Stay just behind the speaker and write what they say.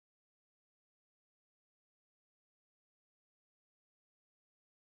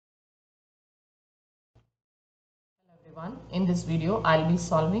everyone. In this video, I'll be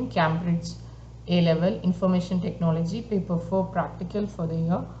solving Cambridge A-Level Information Technology Paper 4 Practical for the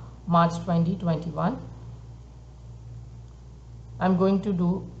year March 2021. I'm going to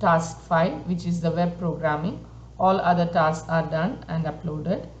do task 5, which is the web programming. All other tasks are done and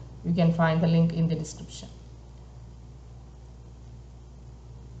uploaded. You can find the link in the description.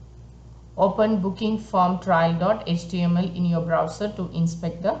 Open booking form trial.html in your browser to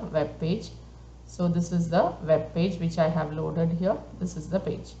inspect the web page. So this is the web page which I have loaded here. This is the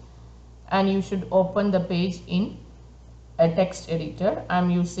page, and you should open the page in a text editor. I'm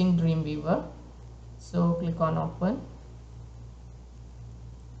using Dreamweaver, so click on open.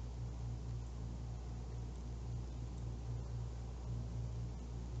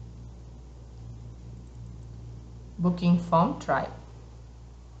 Booking form trial.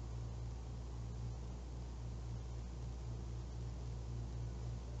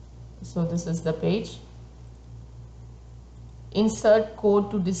 So this is the page. Insert code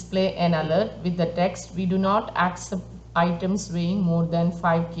to display an alert with the text: we do not accept items weighing more than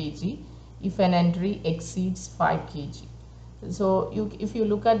 5 kg if an entry exceeds 5 kg. So if you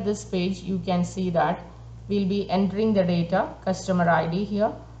look at this page, you can see that we'll be entering the data, customer ID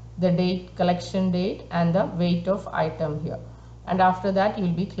here, the date, collection date, and the weight of item here. And after that,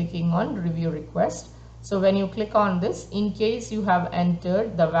 you'll be clicking on review request. So when you click on this, in case you have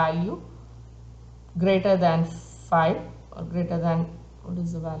entered the value greater than 5 or greater than, what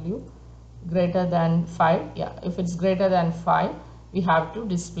is the value, greater than 5, yeah, if it's greater than 5, we have to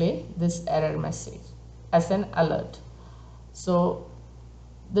display this error message as an alert. So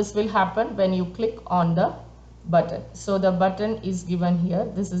this will happen when you click on the button. So the button is given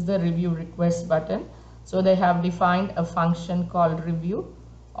here. This is the review request button. So they have defined a function called review.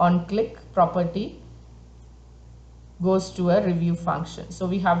 On click, property goes to a review function. So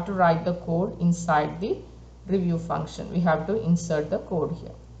we have to write the code inside the review function. We have to insert the code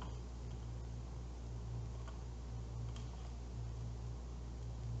here.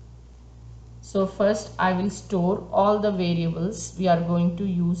 So first I will store all the variables we are going to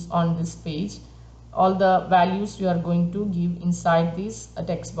use on this page. All the values we are going to give inside these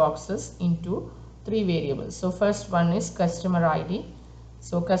text boxes into 3 variables. So first one is customer ID.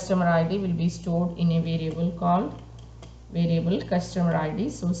 So customer ID will be stored in a variable called variable customer ID.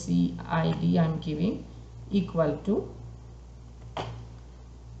 So CID I'm giving equal to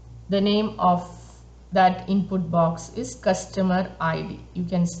the name of that input box is customer ID. You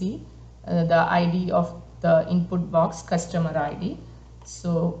can see the ID of the input box, customer ID.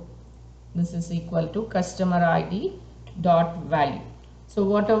 So this is equal to customer ID dot value. So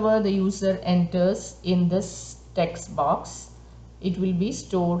whatever the user enters in this text box, it will be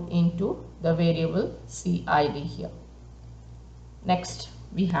stored into the variable CID here. Next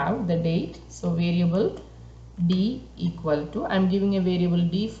we have the date. So variable D equal to, I'm giving a variable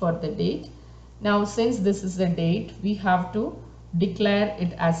D for the date. Now since this is the date, we have to declare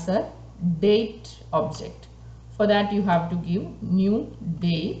it as a date object. For that you have to give new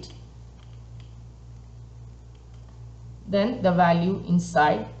date, then the value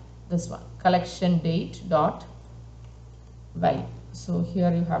inside this one, collection date dot value. So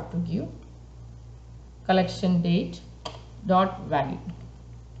here you have to give collection date dot value.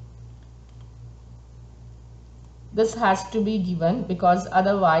 This has to be given because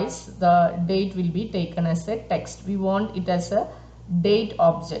otherwise the date will be taken as a text. We want it as a date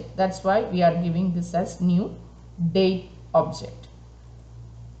object. That's why we are giving this as new date object.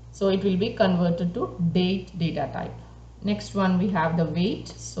 So it will be converted to date data type. Next one we have the weight.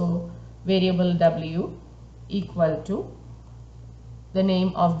 So variable W equal to the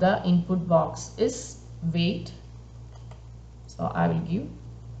name of the input box is weight. So I will give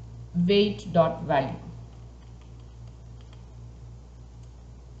weight dot value.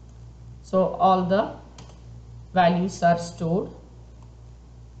 So all the values are stored.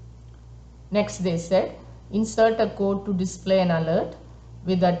 Next they said insert a code to display an alert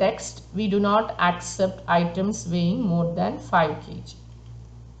with the text: we do not accept items weighing more than 5 kg.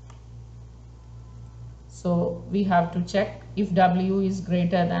 So we have to check if W is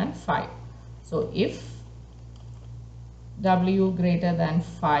greater than 5. So if W greater than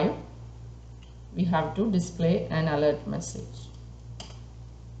 5, we have to display an alert message.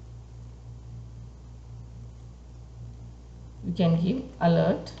 You can give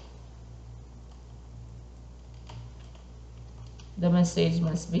alert. The message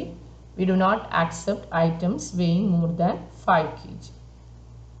must be: we do not accept items weighing more than 5 kg.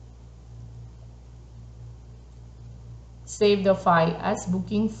 Save the file as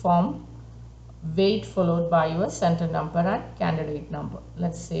booking form weight followed by your center number and candidate number.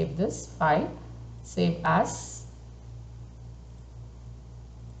 Let's save this file. Save as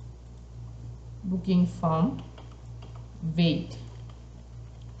booking form weight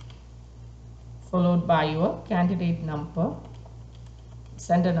followed by your candidate number,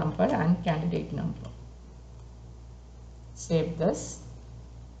 sender number and candidate number. Save this.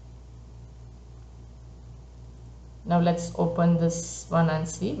 Now let's open this one and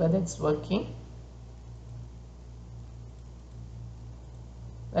see whether it's working.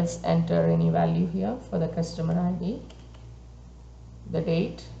 Let's enter any value here for the customer ID, the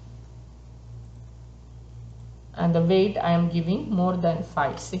date, and the weight I am giving more than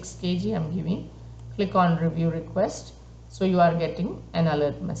 6 kg I am giving. Click on review request. So you are getting an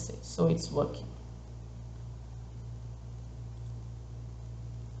alert message. So it's working.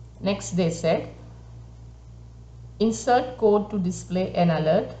 Next they said, insert code to display an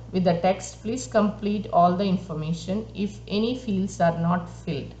alert with the text, please complete all the information if any fields are not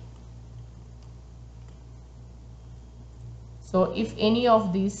filled. So if any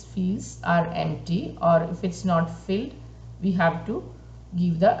of these fields are empty or if it's not filled, we have to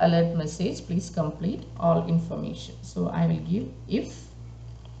give the alert message, please complete all information. So I will give if.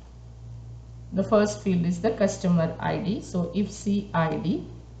 The first field is the customer ID. So if CID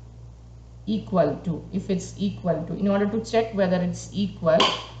equal to, if it's equal to, in order to check whether it's equal,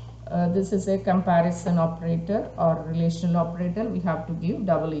 this is a comparison operator or relational operator, we have to give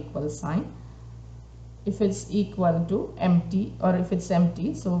double equal sign. If it's equal to empty or if it's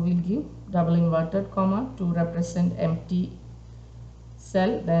empty, so we'll give double inverted comma to represent empty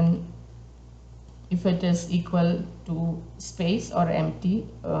cell. Then if it is equal to space or empty,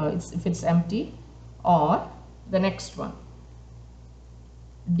 if it's empty, or the next one,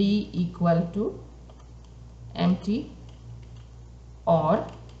 D equal to empty, or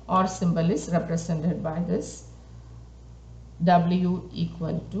symbol is represented by this W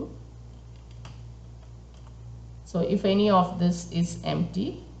equal to. So if any of this is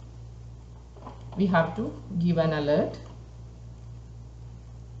empty, we have to give an alert.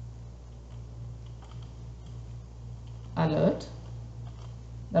 Alert.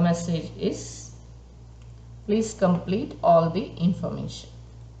 The message is, please complete all the information.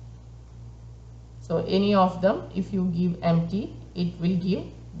 So any of them, if you give empty, it will give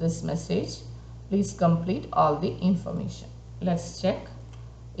this message, please complete all the information. Let's check.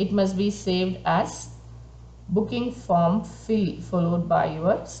 It must be saved as booking form fill followed by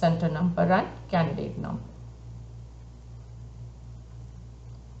your center number and candidate number.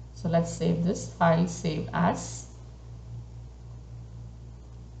 So let's save this file, save as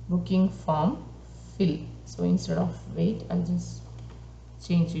booking form fill. So instead of wait, I'll just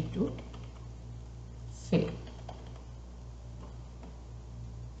change it to fill.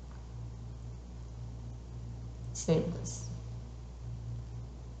 Save this.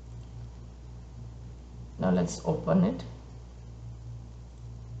 Now let's open it.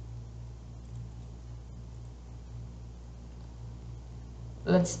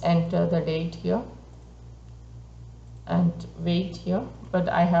 Let's enter the date here and weight here, but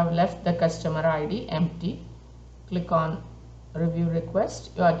I have left the customer ID empty. Click on review request.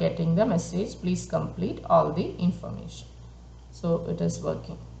 You are getting the message, please complete all the information. So it is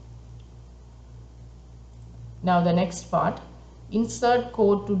working. Now the next part, insert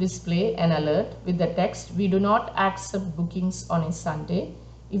code to display an alert with the text, we do not accept bookings on a Sunday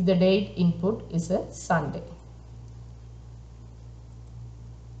if the date input is a Sunday.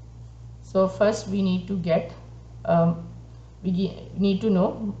 So first we need to get, we need to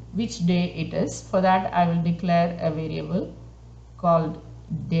know which day it is. For that I will declare a variable called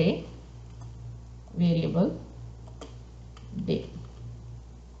day, variable day.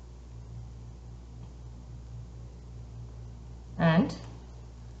 And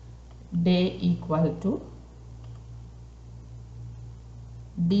day equal to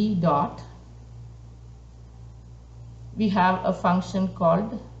d dot, we have a function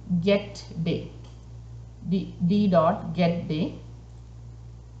called get day, d dot get day.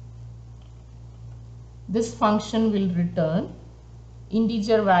 This function will return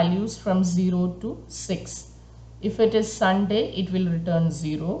integer values from 0 to 6. If it is Sunday, it will return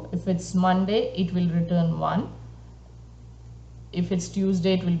 0. If it's Monday, it will return 1. If it's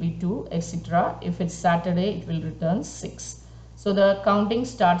Tuesday, it will be 2, etc. If it's Saturday, it will return 6. So the counting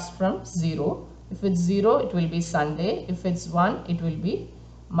starts from 0. If it's 0, it will be Sunday. If it's 1, it will be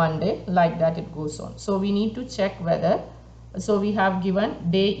Monday. Like that it goes on. So we need to check whether, so we have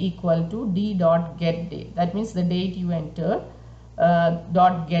given day equal to d dot get day. That means the date you enter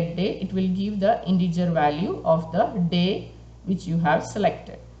dot get day, it will give the integer value of the day which you have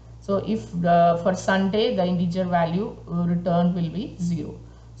selected. So if for Sunday the integer value returned will be 0.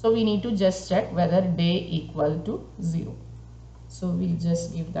 So we need to just check whether day equal to 0. So we'll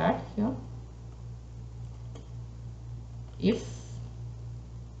just give that here. if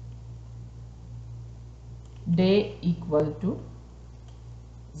day equal to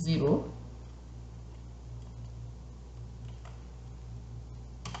 0,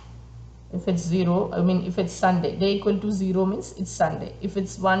 if it's 0, I mean if it's Sunday, day equal to 0 means it's Sunday, if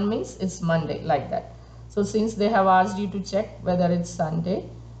it's 1 means it's Monday, like that. So since they have asked you to check whether it's Sunday,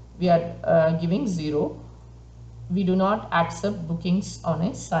 we are giving 0. We do not accept bookings on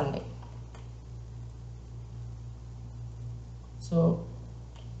a Sunday. So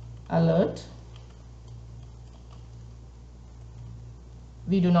alert,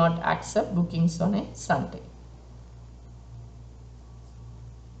 we do not accept bookings on a Sunday.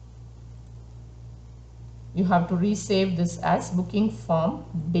 You have to resave this as booking form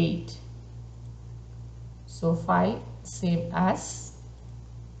date. So file, save as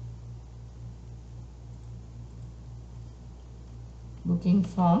booking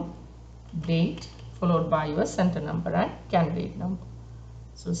form date followed by your center number and candidate number.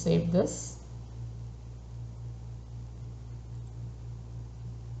 So save this.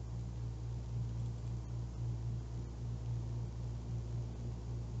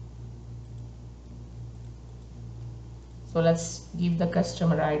 So let's give the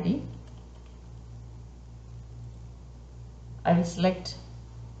customer ID. I will select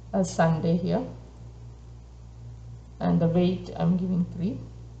a Sunday here, and the weight I'm giving 3.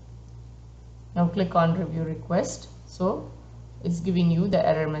 Now click on review request. So it's giving you the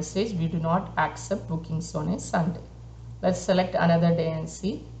error message, we do not accept bookings on a Sunday. Let's select another day and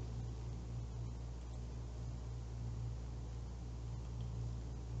see.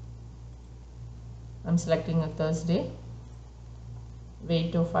 I'm selecting a Thursday,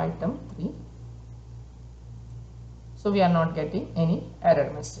 weight of item 3. So we are not getting any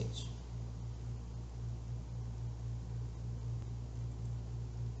error message.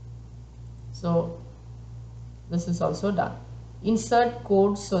 So this is also done. Insert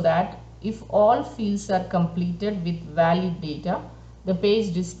code so that if all fields are completed with valid data, the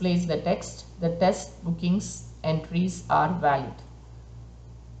page displays the text, the test bookings entries are valid.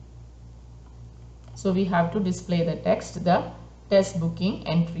 So we have to display the text, the test booking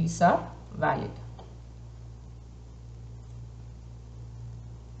entries are valid.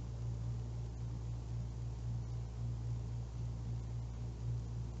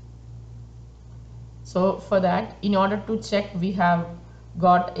 So for that, in order to check we have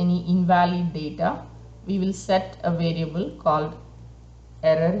got any invalid data, we will set a variable called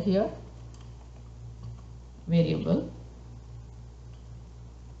error here. Variable.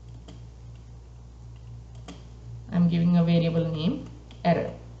 I'm giving a variable name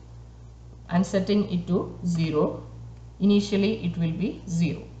error. I'm setting it to 0. Initially it will be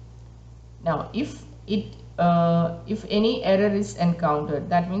 0. Now if any error is encountered,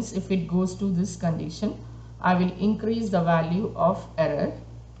 that means if it goes to this condition, I will increase the value of error.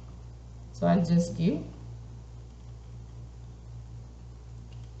 So I'll just give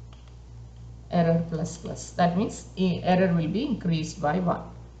error plus plus. That means error will be increased by 1.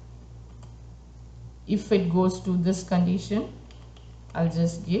 If it goes to this condition, I'll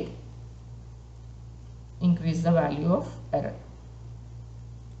just give increase the value of error.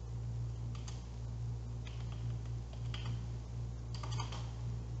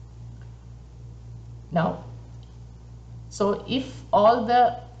 Now, so if all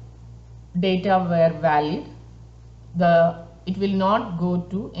the data were valid, it will not go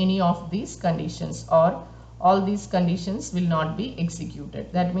to any of these conditions, or all these conditions will not be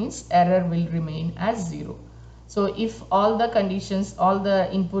executed. That means error will remain as 0. So if all the conditions, all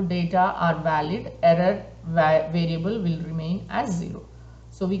the input data are valid, error variable will remain as 0.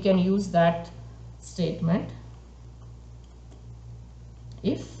 So we can use that statement.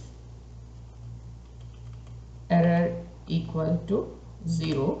 If error equal to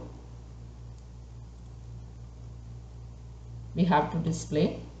 0, we have to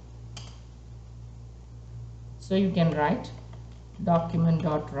display. So you can write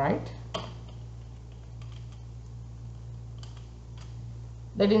document.write.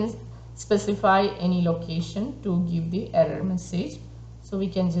 That didn't specify any location to give the error message. So we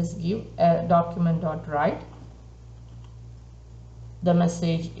can just give a document.write. The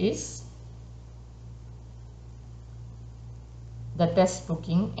message is the test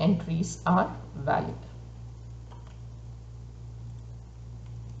booking entries are valid.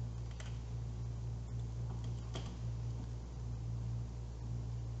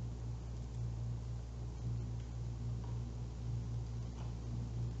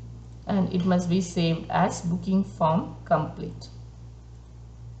 And it must be saved as booking form complete.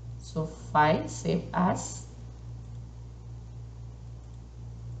 So file, save as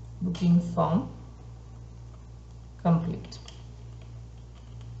booking form complete.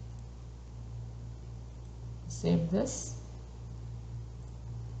 Save this.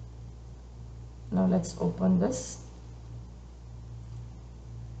 Now let's open this.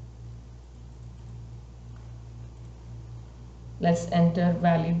 Let's enter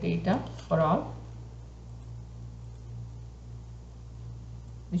valid data for all.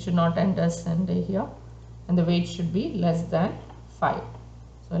 We should not enter Sunday here, and the weight should be less than 5.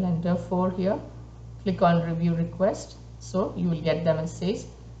 So I'll enter 4 here. Click on review request. So you will get the message,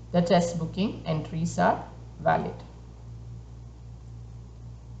 the test booking entries are valid.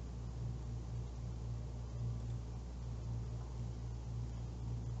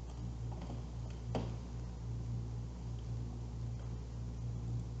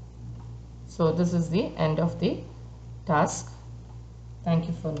 So this is the end of the task. Thank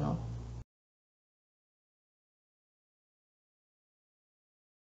you for now.